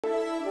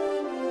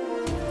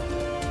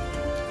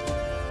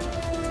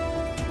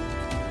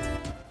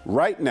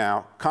Right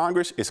now,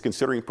 Congress is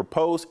considering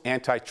proposed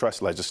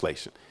antitrust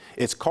legislation.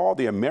 It's called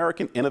the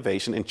American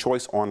Innovation and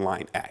Choice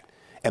Online Act,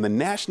 and the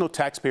National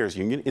Taxpayers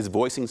Union is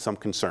voicing some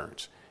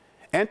concerns.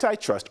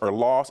 Antitrust are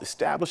laws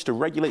established to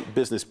regulate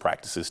business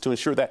practices to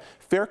ensure that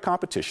fair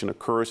competition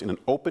occurs in an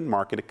open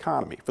market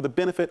economy for the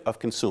benefit of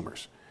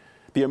consumers.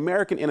 The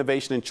American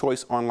Innovation and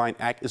Choice Online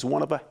Act is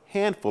one of a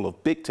handful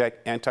of big tech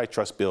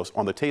antitrust bills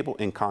on the table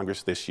in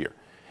Congress this year.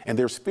 And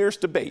there's fierce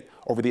debate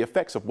over the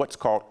effects of what's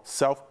called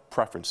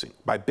self-preferencing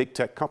by big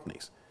tech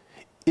companies.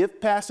 If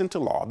passed into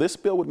law, this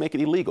bill would make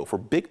it illegal for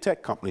big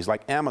tech companies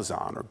like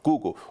Amazon or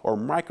Google or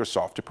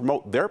Microsoft to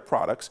promote their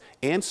products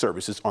and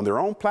services on their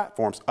own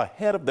platforms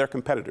ahead of their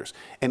competitors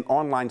in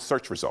online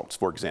search results,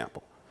 for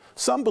example.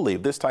 Some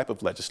believe this type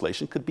of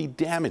legislation could be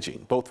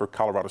damaging both for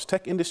Colorado's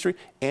tech industry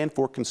and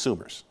for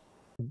consumers.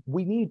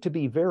 We need to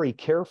be very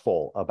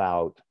careful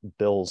about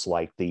bills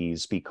like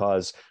these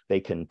because they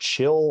can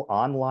chill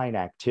online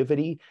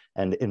activity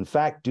and, in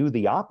fact, do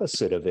the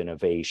opposite of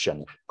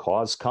innovation,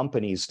 cause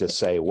companies to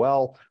say,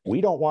 well,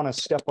 we don't want to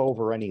step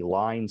over any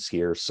lines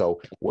here,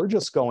 so we're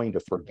just going to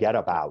forget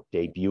about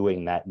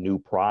debuting that new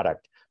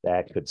product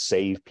that could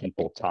save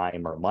people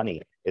time or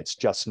money. It's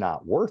just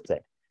not worth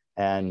it.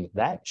 And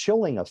that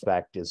chilling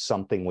effect is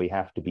something we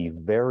have to be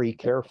very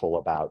careful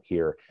about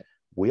here.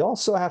 We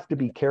also have to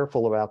be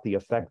careful about the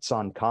effects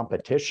on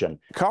competition.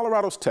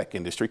 Colorado's tech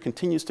industry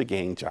continues to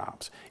gain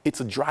jobs.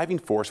 It's a driving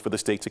force for the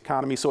state's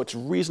economy, so it's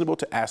reasonable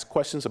to ask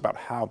questions about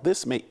how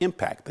this may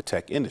impact the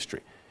tech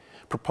industry.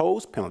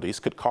 Proposed penalties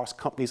could cost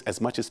companies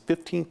as much as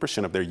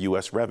 15% of their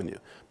U.S. revenue,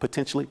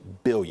 potentially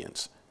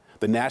billions.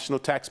 The National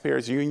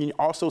Taxpayers Union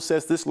also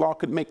says this law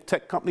could make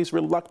tech companies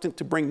reluctant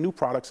to bring new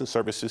products and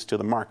services to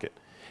the market,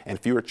 and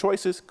fewer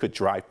choices could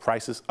drive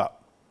prices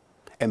up.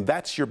 And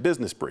that's your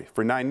business brief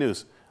for 9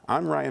 News.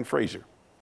 I'm Ryan Frazier.